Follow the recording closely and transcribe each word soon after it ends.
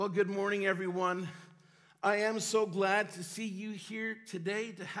Well, good morning, everyone. I am so glad to see you here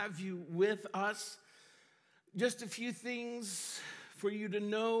today, to have you with us. Just a few things for you to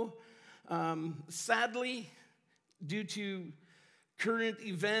know. Sadly, due to current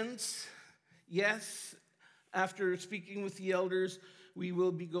events, yes, after speaking with the elders, we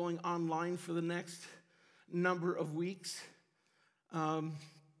will be going online for the next number of weeks.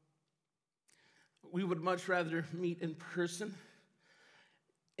 We would much rather meet in person.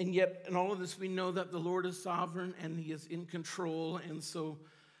 And yet, in all of this, we know that the Lord is sovereign and He is in control. And so,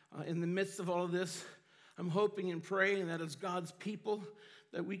 in the midst of all of this, I'm hoping and praying that as God's people,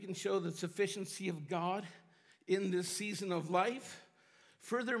 that we can show the sufficiency of God in this season of life.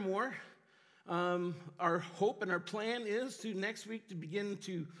 Furthermore, our hope and our plan is to next week to begin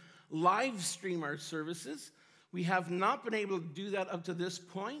to live stream our services. We have not been able to do that up to this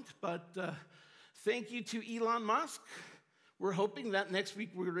point, but thank you to Elon Musk. We're hoping that next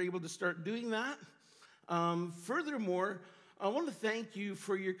week we're able to start doing that. Furthermore, I want to thank you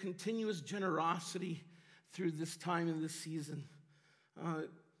for your continuous generosity through this time and this season.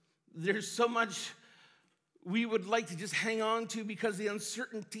 There's so much we would like to just hang on to because of the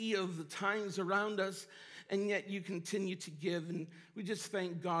uncertainty of the times around us, and yet you continue to give. And we just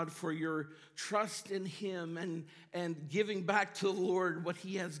thank God for your trust in Him and giving back to the Lord what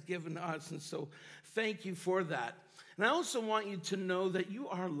He has given us. And so thank you for that. And I also want you to know that you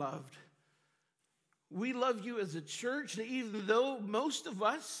are loved. We love you as a church, and even though most of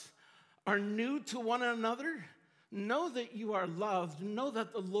us are new to one another, know that you are loved. Know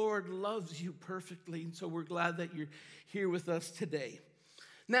that the Lord loves you perfectly, and so we're glad that you're here with us today.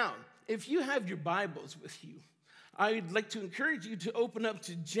 Now, if you have your Bibles with you, I'd like to encourage you to open up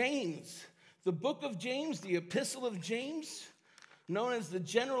to James, the book of James, the epistle of James, known as the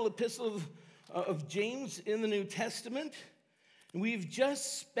general epistle of James in the New Testament. And we've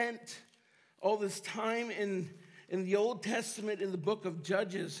just spent all this time in the Old Testament in the book of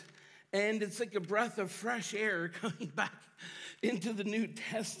Judges, and it's like a breath of fresh air coming back into the New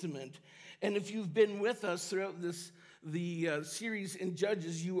Testament. And if you've been with us throughout the series in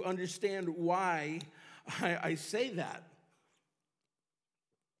Judges, you understand why I say that.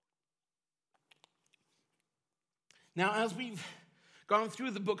 Now, as we've gone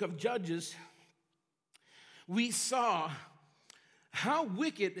through the book of Judges, we saw how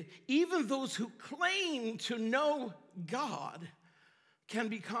wicked even those who claim to know God can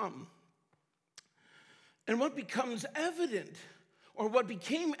become. And what becomes evident, or what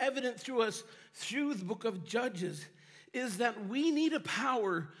became evident through the book of Judges, is that we need a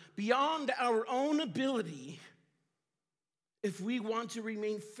power beyond our own ability if we want to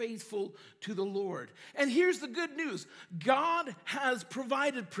remain faithful to the Lord. And here's the good news. God has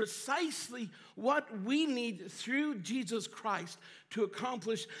provided precisely what we need through Jesus Christ to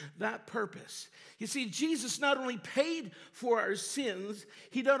accomplish that purpose. You see, Jesus not only paid for our sins,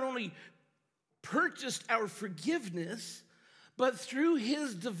 He not only purchased our forgiveness, but through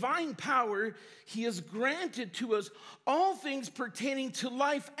His divine power, He has granted to us all things pertaining to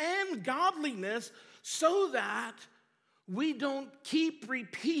life and godliness so that we don't keep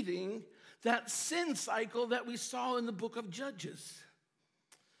repeating that sin cycle that we saw in the book of Judges.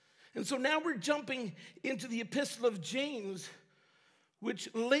 And so now we're jumping into the epistle of James,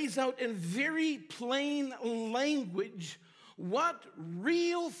 which lays out in very plain language what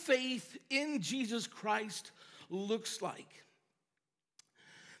real faith in Jesus Christ looks like.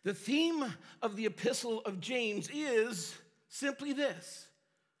 The theme of the epistle of James is simply this: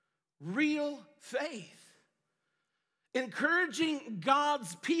 real faith. Encouraging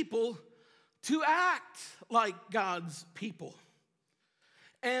God's people to act like God's people.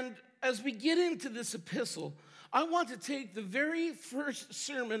 And as we get into this epistle, I want to take the very first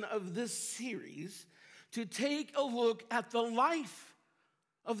sermon of this series to take a look at the life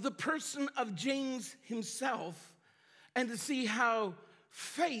of the person of James himself and to see how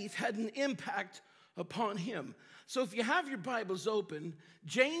faith had an impact upon him. So if you have your Bibles open,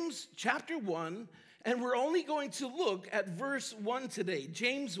 James chapter 1, and we're only going to look at verse 1 today.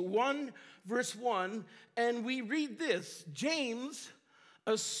 James 1, verse 1, and we read this: James,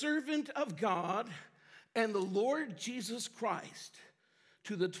 a servant of God and the Lord Jesus Christ,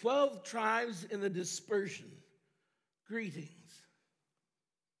 to the 12 tribes in the dispersion, greetings.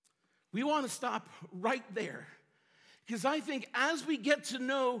 We want to stop right there, because I think as we get to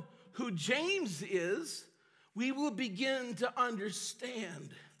know who James is, we will begin to understand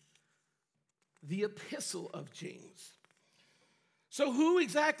the epistle of James. So who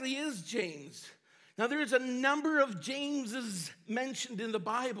exactly is James? Now there's a number of Jameses mentioned in the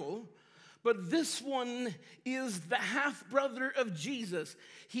Bible, But this one is the half-brother of Jesus.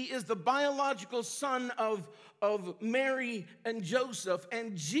 He is the biological son of Mary and Joseph,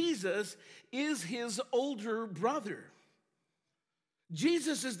 and Jesus is his older brother.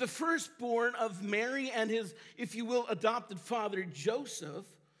 Jesus is the firstborn of Mary and his, if you will, adopted father, Joseph.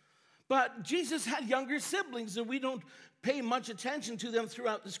 But Jesus had younger siblings, and we don't pay much attention to them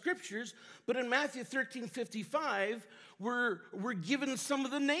throughout the scriptures. But in Matthew 13:55, we're given some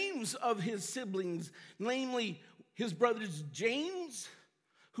of the names of his siblings, namely his brothers James,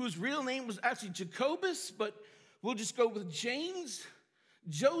 whose real name was actually Jacobus, but we'll just go with James,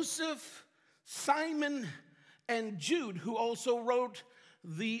 Joseph, Simon, and Jude, who also wrote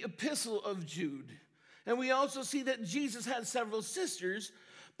the Epistle of Jude. And we also see that Jesus had several sisters,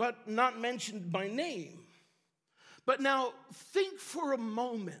 but not mentioned by name. But now think for a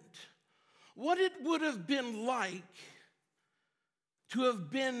moment what it would have been like to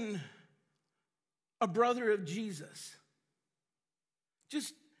have been a brother of Jesus.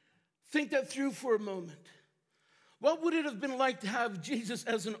 Just think that through for a moment. What would it have been like to have Jesus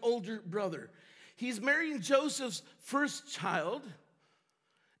as an older brother? He's marrying Joseph's first child,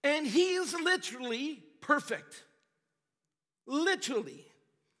 and he is literally perfect. Literally.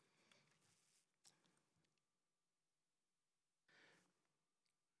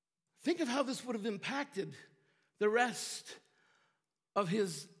 Think of how this would have impacted the rest of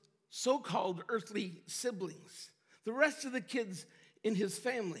his so-called earthly siblings, the rest of the kids in his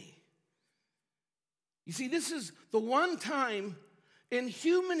family. You see, this is the one time in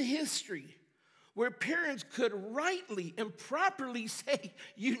human history where parents could rightly and properly say,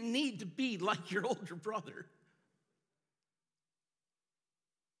 you need to be like your older brother.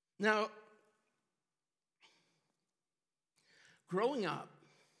 Now, growing up,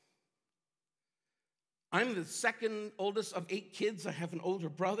 I'm the second oldest of 8 kids. I have an older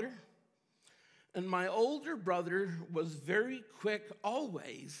brother. And my older brother was very quick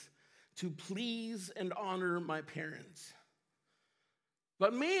always to please and honor my parents.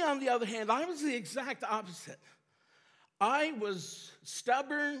 But me, on the other hand, I was the exact opposite. I was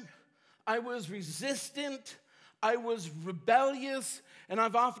stubborn, I was resistant, I was rebellious, and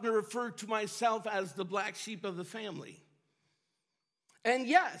I've often referred to myself as the black sheep of the family. And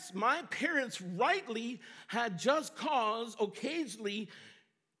yes, my parents rightly had just cause occasionally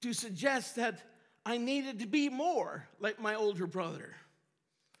to suggest that I needed to be more like my older brother.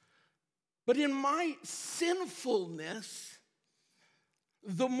 But in my sinfulness,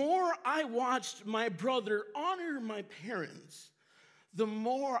 the more I watched my brother honor my parents, the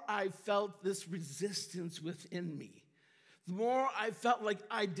more I felt this resistance within me. The more I felt like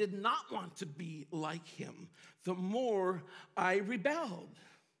I did not want to be like him, the more I rebelled.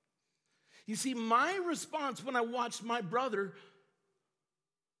 You see, my response when I watched my brother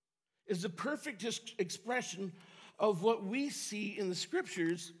is the perfect expression of what we see in the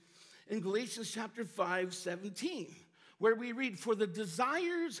scriptures in Galatians chapter 5:17, where we read, "For the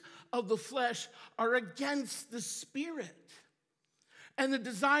desires of the flesh are against the spirit, and the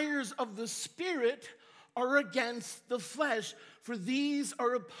desires of the spirit are against the flesh, for these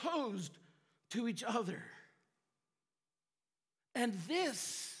are opposed to each other." And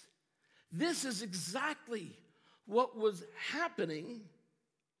this is exactly what was happening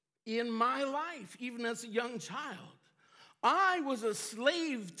in my life, even as a young child. I was a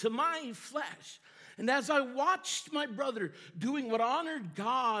slave to my flesh. And as I watched my brother doing what honored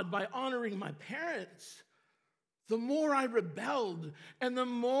God by honoring my parents, the more I rebelled and the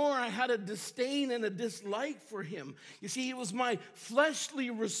more I had a disdain and a dislike for him. You see, it was my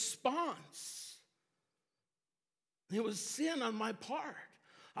fleshly response. It was sin on my part.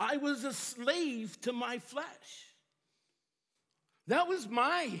 I was a slave to my flesh. That was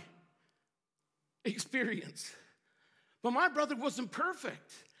my experience. But my brother wasn't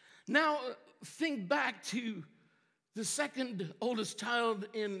perfect. Now, think back to the second oldest child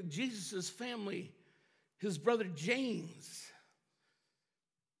in Jesus' family, his brother James.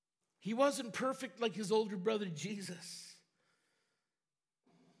 He wasn't perfect like his older brother Jesus.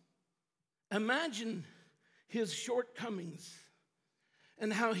 Imagine his shortcomings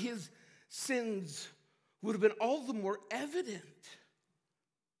and how his sins would have been all the more evident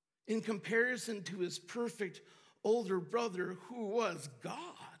in comparison to his perfect older brother who was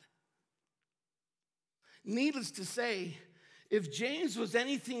God. Needless to say, if James was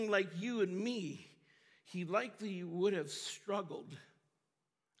anything like you and me, he likely would have struggled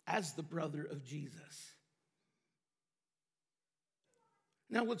as the brother of Jesus.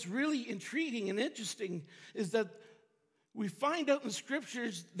 Now, what's really intriguing and interesting is that we find out in the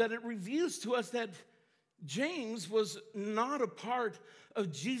scriptures that it reveals to us that James was not a part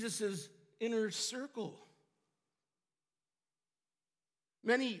of Jesus' inner circle.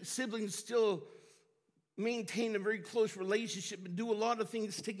 Many siblings still maintain a very close relationship and do a lot of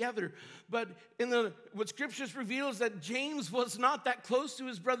things together. But what Scriptures reveals that James was not that close to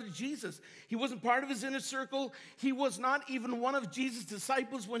his brother Jesus. He wasn't part of his inner circle. He was not even one of Jesus'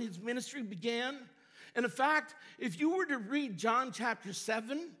 disciples when his ministry began. And in fact, if you were to read John chapter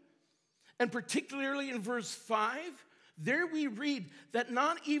 7, and particularly in verse 5, there we read that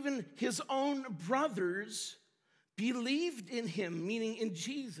not even his own brothers believed in him, meaning in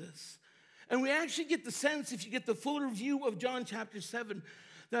Jesus. And we actually get the sense, if you get the fuller view of John chapter 7,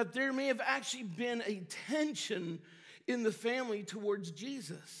 that there may have actually been a tension in the family towards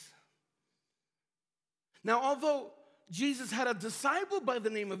Jesus. Now, although Jesus had a disciple by the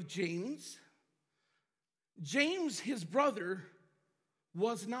name of James, James, his brother,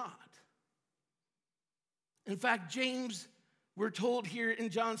 was not. In fact, James, we're told here in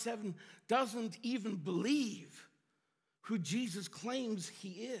John 7, doesn't even believe who Jesus claims he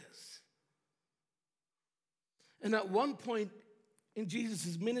is. And at one point in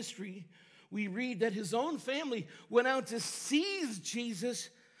Jesus' ministry, we read that his own family went out to seize Jesus,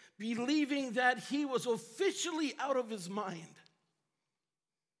 believing that he was officially out of his mind.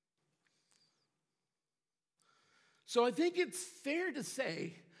 So I think it's fair to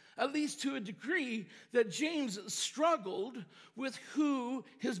say, at least to a degree, that James struggled with who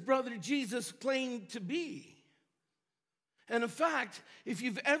his brother Jesus claimed to be. And in fact, if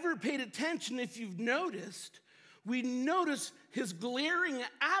you've ever paid attention, if you've noticed, we notice his glaring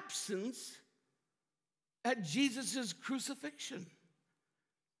absence at Jesus' crucifixion.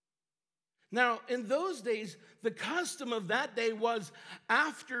 Now, in those days, the custom of that day was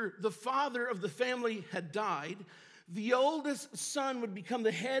after the father of the family had died, the oldest son would become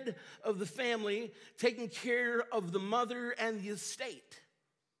the head of the family, taking care of the mother and the estate.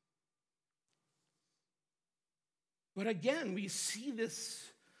 But again, we see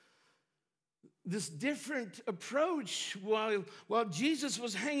this different approach while Jesus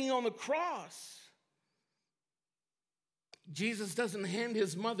was hanging on the cross. Jesus doesn't hand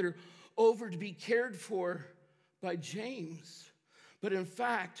his mother over to be cared for by James, but in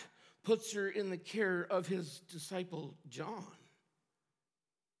fact puts her in the care of his disciple John.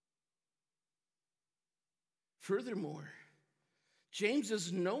 Furthermore, James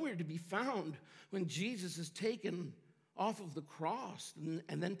is nowhere to be found when Jesus is taken off of the cross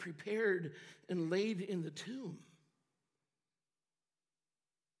and then prepared and laid in the tomb.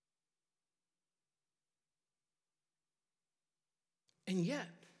 And yet,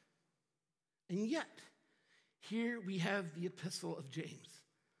 here we have the epistle of James,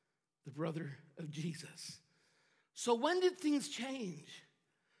 the brother of Jesus. So when did things change?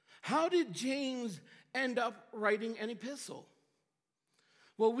 How did James end up writing an epistle?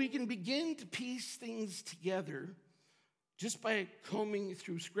 Well, we can begin to piece things together just by combing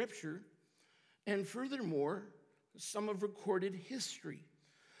through Scripture, and furthermore, some of recorded history.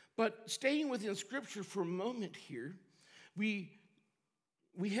 But staying within Scripture for a moment here, we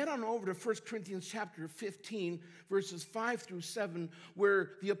head on over to 1 Corinthians chapter 15, verses 5 through 7,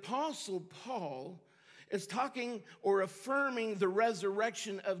 where the Apostle Paul is talking or affirming the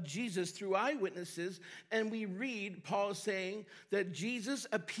resurrection of Jesus through eyewitnesses, and we read Paul saying that Jesus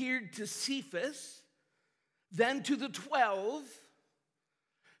appeared to Cephas, then to the 12,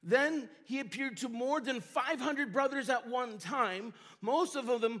 then he appeared to more than 500 brothers at one time, most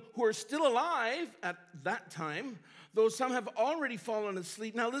of them who are still alive at that time, though some have already fallen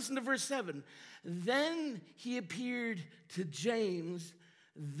asleep. Now listen to verse 7. Then he appeared to James,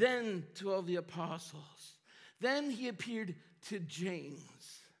 then to all the apostles. Then he appeared to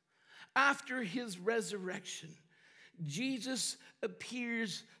James. After his resurrection, Jesus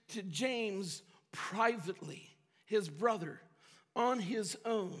appears to James privately, his brother, on his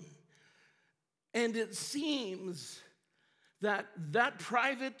own. And it seems that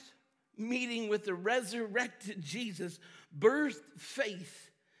private meeting with the resurrected Jesus birthed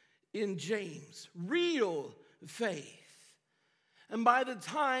faith in James, real faith. And by the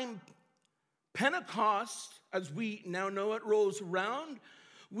time Pentecost, as we now know it, rolls around,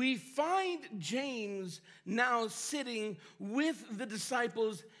 we find James now sitting with the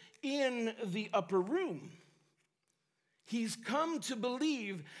disciples in the upper room. He's come to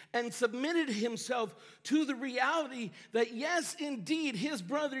believe and submitted himself to the reality that, yes, indeed, his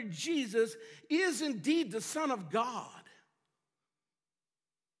brother Jesus is indeed the Son of God.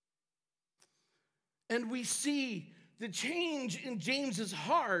 And we see the change in James's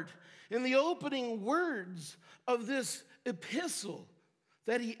heart in the opening words of this epistle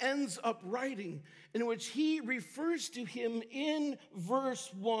that he ends up writing in which he refers to him in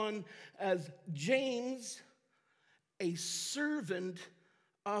verse 1 as James, a servant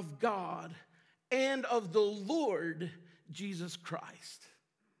of God and of the Lord Jesus Christ.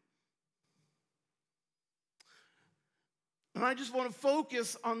 And I just want to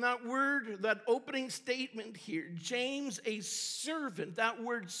focus on that word, that opening statement here. James, a servant. That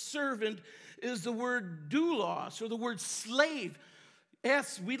word servant is the word doulos, or the word slave.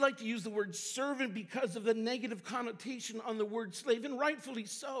 Yes, we like to use the word servant because of the negative connotation on the word slave, and rightfully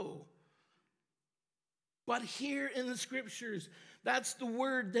so. But here in the scriptures, that's the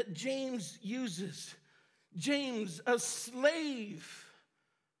word that James uses. James, a slave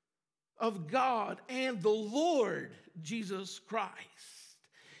of God and the Lord Jesus Christ.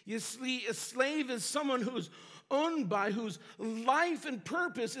 You see, a slave is someone who's owned by, whose life and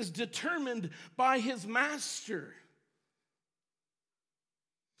purpose is determined by his master.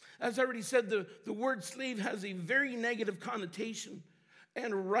 As I already said, the word slave has a very negative connotation,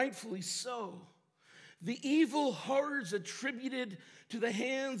 and rightfully so. The evil horrors attributed to the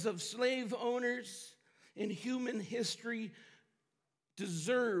hands of slave owners in human history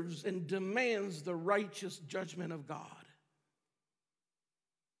deserves and demands the righteous judgment of God.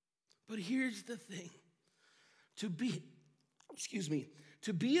 But here's the thing. To be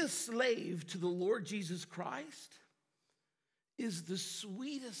a slave to the Lord Jesus Christ is the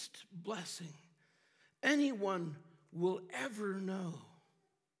sweetest blessing anyone will ever know.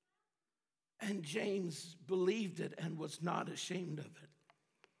 And James believed it and was not ashamed of it.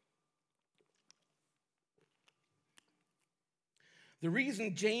 The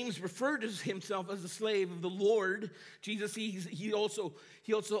reason James referred to himself as a slave of the Lord Jesus, he also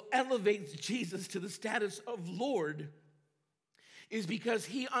elevates Jesus to the status of Lord, is because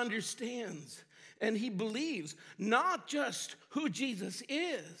he understands and he believes not just who Jesus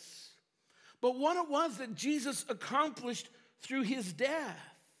is, but what it was that Jesus accomplished through his death.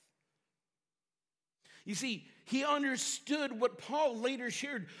 You see, he understood what Paul later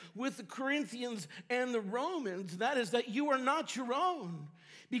shared with the Corinthians and the Romans. That is that you are not your own,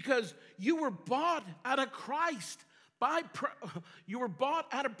 because you were bought at a price by Christ. You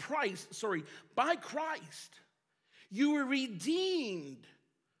were redeemed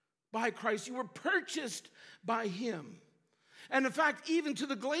by Christ. You were purchased by him. And in fact, even to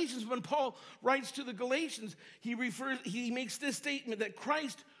the Galatians, when Paul writes to the Galatians, he makes this statement that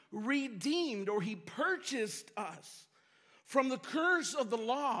Christ redeemed, or he purchased us from the curse of the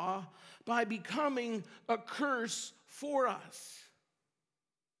law by becoming a curse for us.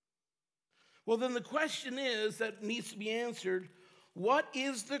 Well, then the question is that needs to be answered, what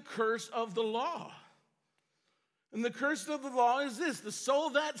is the curse of the law? And the curse of the law is this: the soul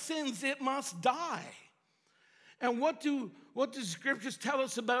that sins, it must die. And what do scriptures tell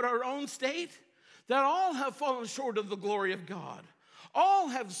us about our own state? That all have fallen short of the glory of God. All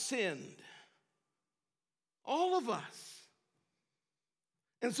have sinned. All of us.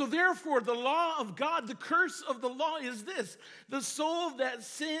 And so therefore, the law of God, the curse of the law is this: the soul that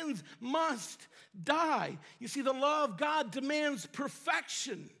sins must die. You see, the law of God demands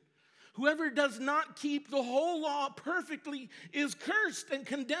perfection. Whoever does not keep the whole law perfectly is cursed and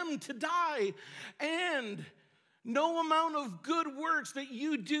condemned to die. And no amount of good works that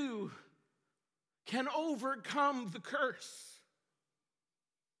you do can overcome the curse.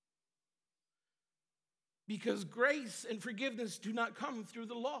 Because grace and forgiveness do not come through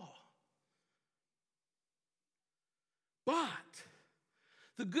the law. But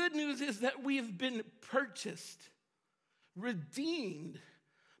the good news is that we have been purchased, redeemed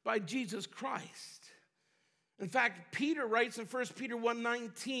by Jesus Christ. In fact, Peter writes in 1 Peter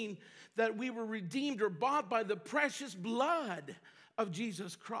 1:19 that we were redeemed or bought by the precious blood of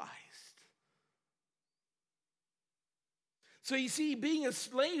Jesus Christ. So you see, being a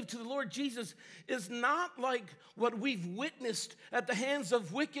slave to the Lord Jesus is not like what we've witnessed at the hands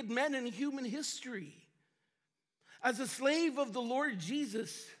of wicked men in human history. As a slave of the Lord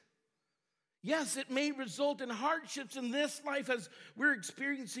Jesus, yes, it may result in hardships in this life as we're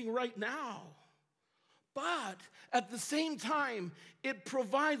experiencing right now. But at the same time, it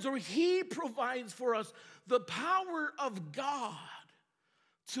provides, or he provides for us, the power of God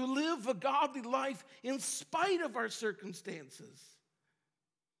to live a godly life in spite of our circumstances.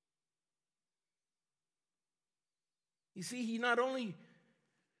 You see, he not only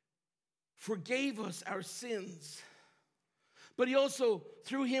forgave us our sins, but he also,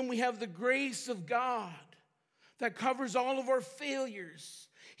 through him, we have the grace of God that covers all of our failures.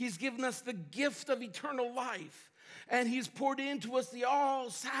 He's given us the gift of eternal life. And he's poured into us the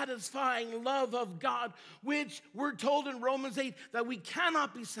all-satisfying love of God, which we're told in Romans 8 that we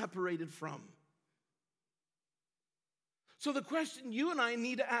cannot be separated from. So the question you and I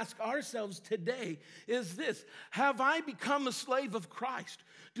need to ask ourselves today is this: have I become a slave of Christ?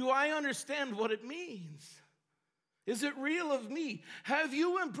 Do I understand what it means? Is it real of me? Have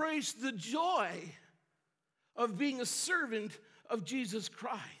you embraced the joy of being a servant of Jesus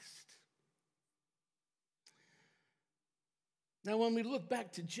Christ? Now, when we look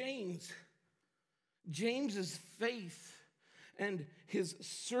back to James's faith and his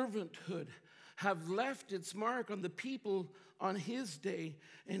servanthood have left its mark on the people on his day,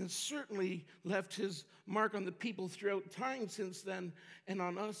 and certainly left his mark on the people throughout time since then, and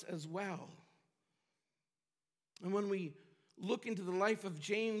on us as well. And when we look into the life of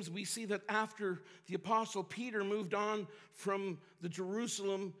James, we see that after the Apostle Peter moved on from the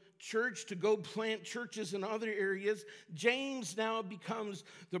Jerusalem church to go plant churches in other areas, James now becomes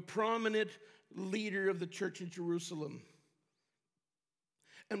the prominent leader of the church in Jerusalem.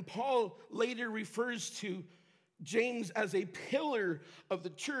 And Paul later refers to James as a pillar of the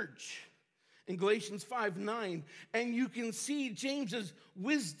church in Galatians 5:9. And you can see James's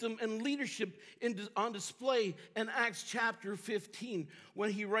wisdom and leadership on display in Acts chapter 15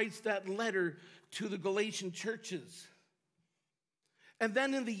 when he writes that letter to the Galatian churches. And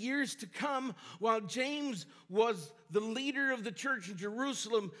then in the years to come, while James was the leader of the church in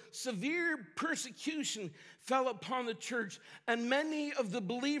Jerusalem, severe persecution fell upon the church, and many of the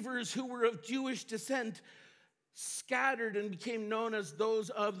believers who were of Jewish descent scattered and became known as those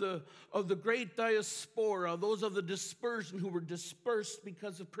of the great diaspora, those of the dispersion who were dispersed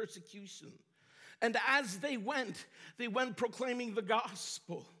because of persecution. And as they went proclaiming the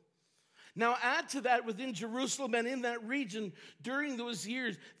gospel. Now add to that, within Jerusalem and in that region, during those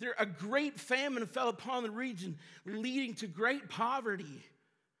years, a great famine fell upon the region, leading to great poverty,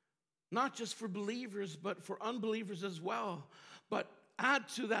 not just for believers, but for unbelievers as well. But add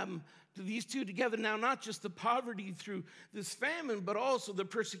to these two together now, not just the poverty through this famine, but also the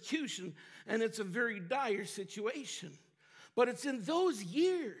persecution, and it's a very dire situation. But it's in those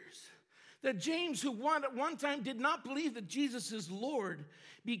years that James, who at one time did not believe that Jesus is Lord,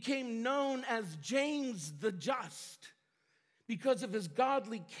 became known as James the Just because of his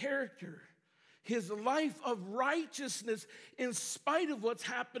godly character, his life of righteousness in spite of what's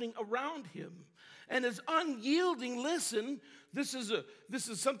happening around him, and his unyielding, this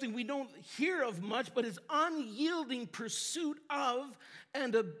is something we don't hear of much, but his unyielding pursuit of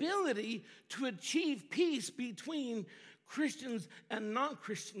and ability to achieve peace between Christians and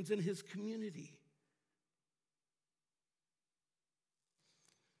non-Christians in his community.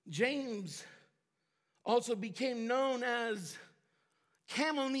 James also became known as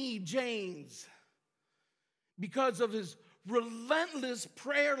Camel Knee James because of his relentless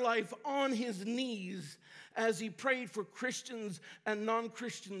prayer life on his knees as he prayed for Christians and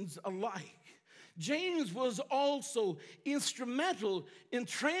non-Christians alike. James was also instrumental in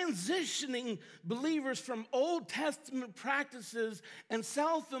transitioning believers from Old Testament practices and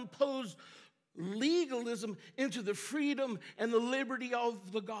self-imposed legalism into the freedom and the liberty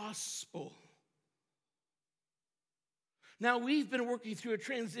of the gospel. Now, we've been working through a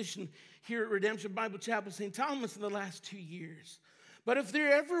transition here at Redemption Bible Chapel St. Thomas in the last 2 years. But if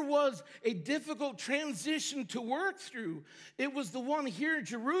there ever was a difficult transition to work through, it was the one here in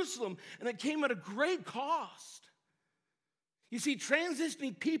Jerusalem, and it came at a great cost. You see,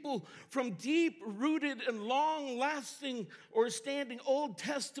 transitioning people from deep-rooted and long-lasting or standing Old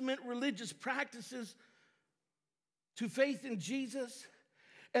Testament religious practices to faith in Jesus,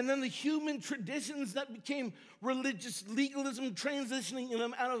 and then the human traditions that became religious legalism, transitioning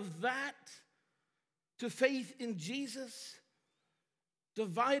them out of that to faith in Jesus,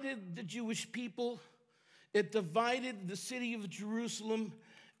 divided the Jewish people, it divided the city of Jerusalem,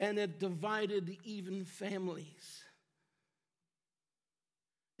 and it divided even families.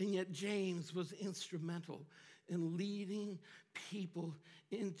 And yet James was instrumental in leading people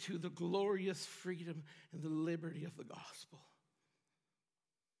into the glorious freedom and the liberty of the gospel.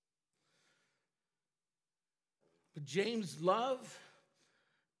 But James' love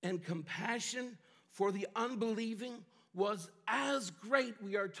and compassion for the unbelieving was as great,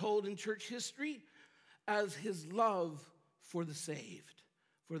 we are told in church history, as his love for the saved,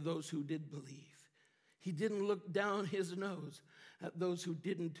 for those who did believe. He didn't look down his nose at those who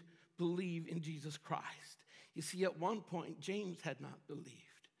didn't believe in Jesus Christ. You see, at one point, James had not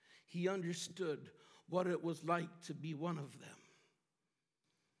believed. He understood what it was like to be one of them.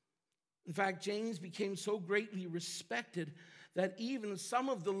 In fact, James became so greatly respected that even some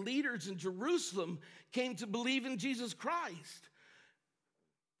of the leaders in Jerusalem came to believe in Jesus Christ.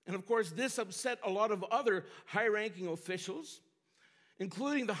 And of course, this upset a lot of other high-ranking officials,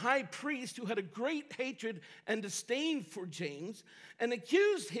 including the high priest, who had a great hatred and disdain for James, and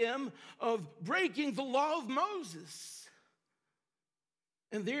accused him of breaking the law of Moses,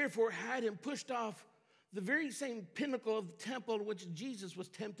 and therefore had him pushed off the very same pinnacle of the temple which Jesus was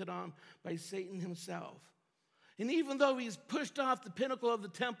tempted on by Satan himself. And even though he's pushed off the pinnacle of the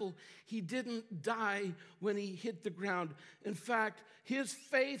temple, he didn't die when he hit the ground. In fact, his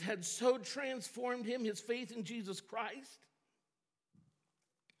faith had so transformed him, his faith in Jesus Christ,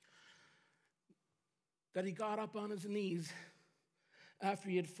 that he got up on his knees after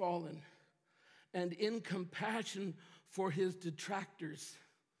he had fallen, and in compassion for his detractors,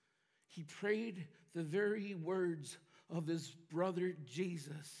 he prayed the very words of his brother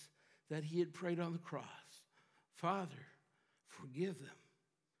Jesus that he had prayed on the cross. Father, forgive them,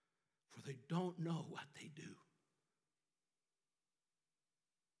 for they don't know what they do.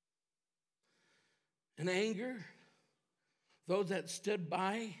 In anger, those that stood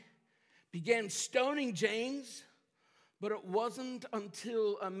by began stoning James, but it wasn't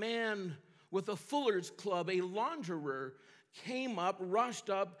until a man with a fuller's club, a launderer, came up, rushed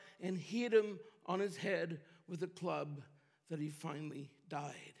up, and hit him on his head with a club that he finally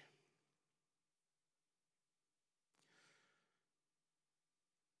died.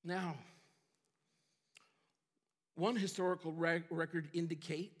 Now, one historical record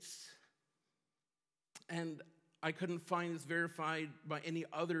indicates, and I couldn't find this verified by any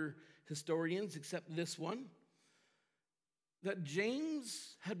other historians except this one, that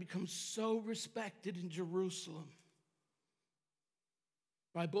James had become so respected in Jerusalem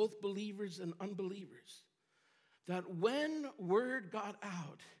by both believers and unbelievers that when word got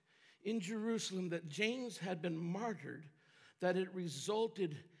out in Jerusalem that James had been martyred, that it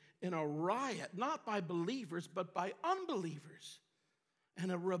resulted in a riot, not by believers, but by unbelievers,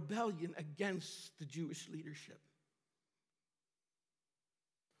 and a rebellion against the Jewish leadership.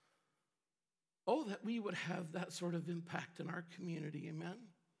 Oh, that we would have that sort of impact in our community, amen?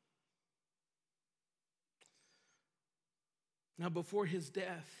 Now, before his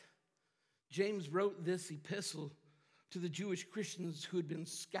death, James wrote this epistle to the Jewish Christians who had been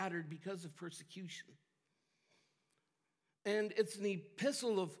scattered because of persecution. And it's an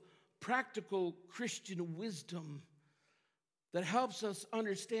epistle of practical Christian wisdom that helps us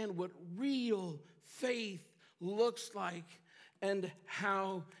understand what real faith looks like and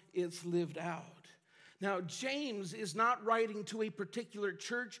how it's lived out. Now, James is not writing to a particular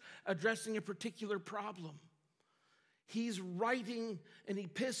church addressing a particular problem. He's writing an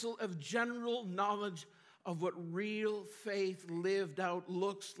epistle of general knowledge of what real faith lived out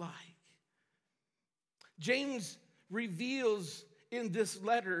looks like. James reveals in this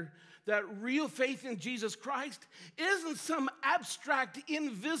letter that real faith in Jesus Christ isn't some abstract,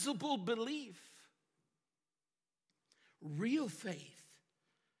 invisible belief. Real faith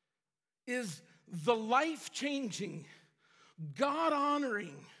is the life-changing,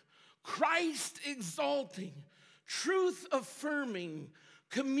 God-honoring, Christ-exalting, truth-affirming,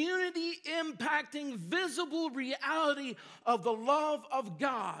 community-impacting, visible reality of the love of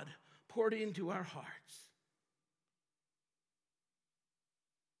God poured into our hearts.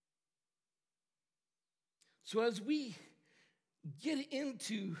 So as we get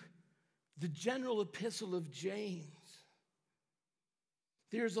into the general epistle of James,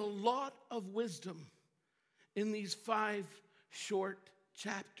 there's a lot of wisdom in these 5 short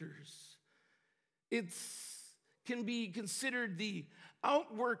chapters. It can be considered the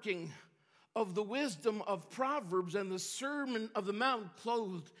outworking of the wisdom of Proverbs and the Sermon of the Mount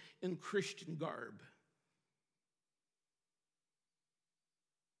clothed in Christian garb.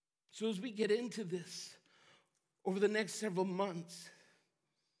 So as we get into this over the next several months,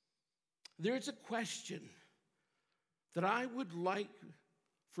 there's a question that I would like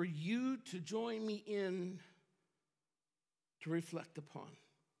for you to join me in to reflect upon.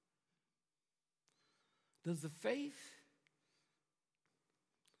 Does the faith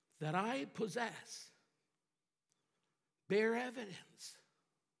that I possess bear evidence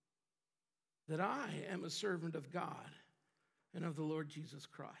that I am a servant of God and of the Lord Jesus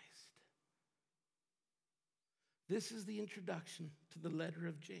Christ? This is the introduction to the letter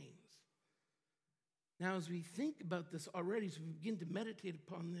of James. Now, as we think about this already, as we begin to meditate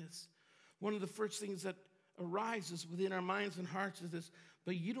upon this, one of the first things that arises within our minds and hearts is this: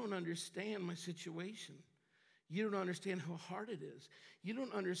 but you don't understand my situation. You don't understand how hard it is. You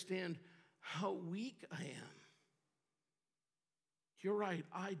don't understand how weak I am. You're right,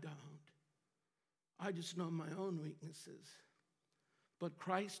 I don't. I just know my own weaknesses. But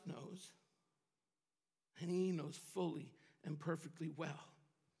Christ knows, and he knows fully and perfectly well.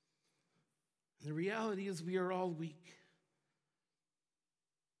 And the reality is we are all weak.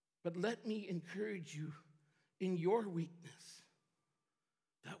 But let me encourage you in your weakness,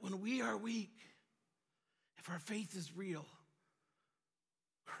 that when we are weak, if our faith is real,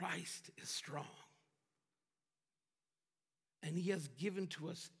 Christ is strong. And he has given to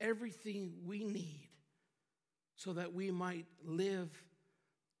us everything we need so that we might live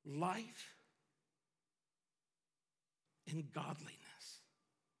life in godliness.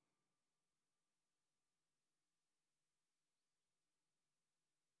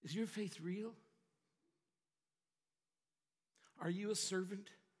 Is your faith real? Are you a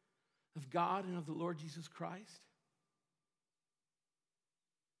servant of God and of the Lord Jesus Christ?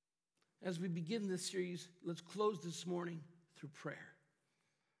 As we begin this series, let's close this morning through prayer.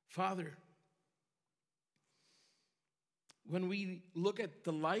 Father, when we look at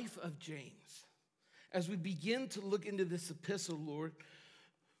the life of James, as we begin to look into this epistle, Lord,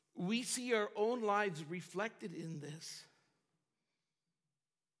 we see our own lives reflected in this.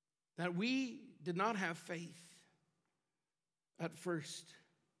 That we did not have faith at first,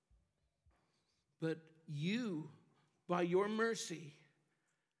 but you, by your mercy,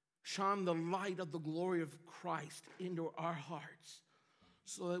 shone the light of the glory of Christ into our hearts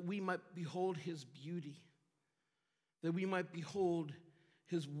so that we might behold his beauty, that we might behold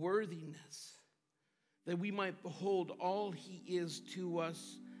his worthiness, that we might behold all he is to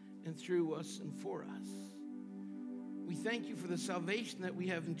us and through us and for us. We thank you for the salvation that we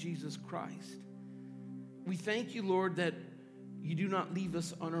have in Jesus Christ. We thank you, Lord, that you do not leave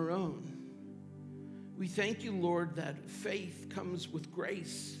us on our own. We thank you, Lord, that faith comes with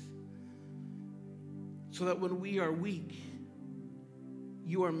grace, so that when we are weak,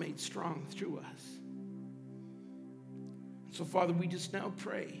 you are made strong through us. So, Father, we just now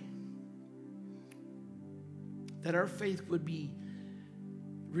pray that our faith would be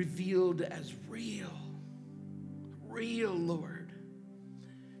revealed as real, Lord,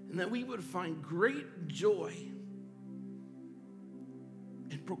 and that we would find great joy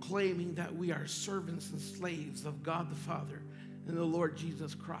in proclaiming that we are servants and slaves of God the Father and the Lord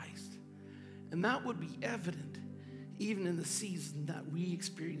Jesus Christ. And that would be evident even in the season that we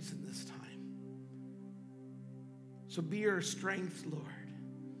experience in this time. So be our strength, Lord,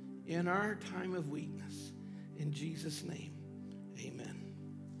 in our time of weakness. In Jesus' name, amen.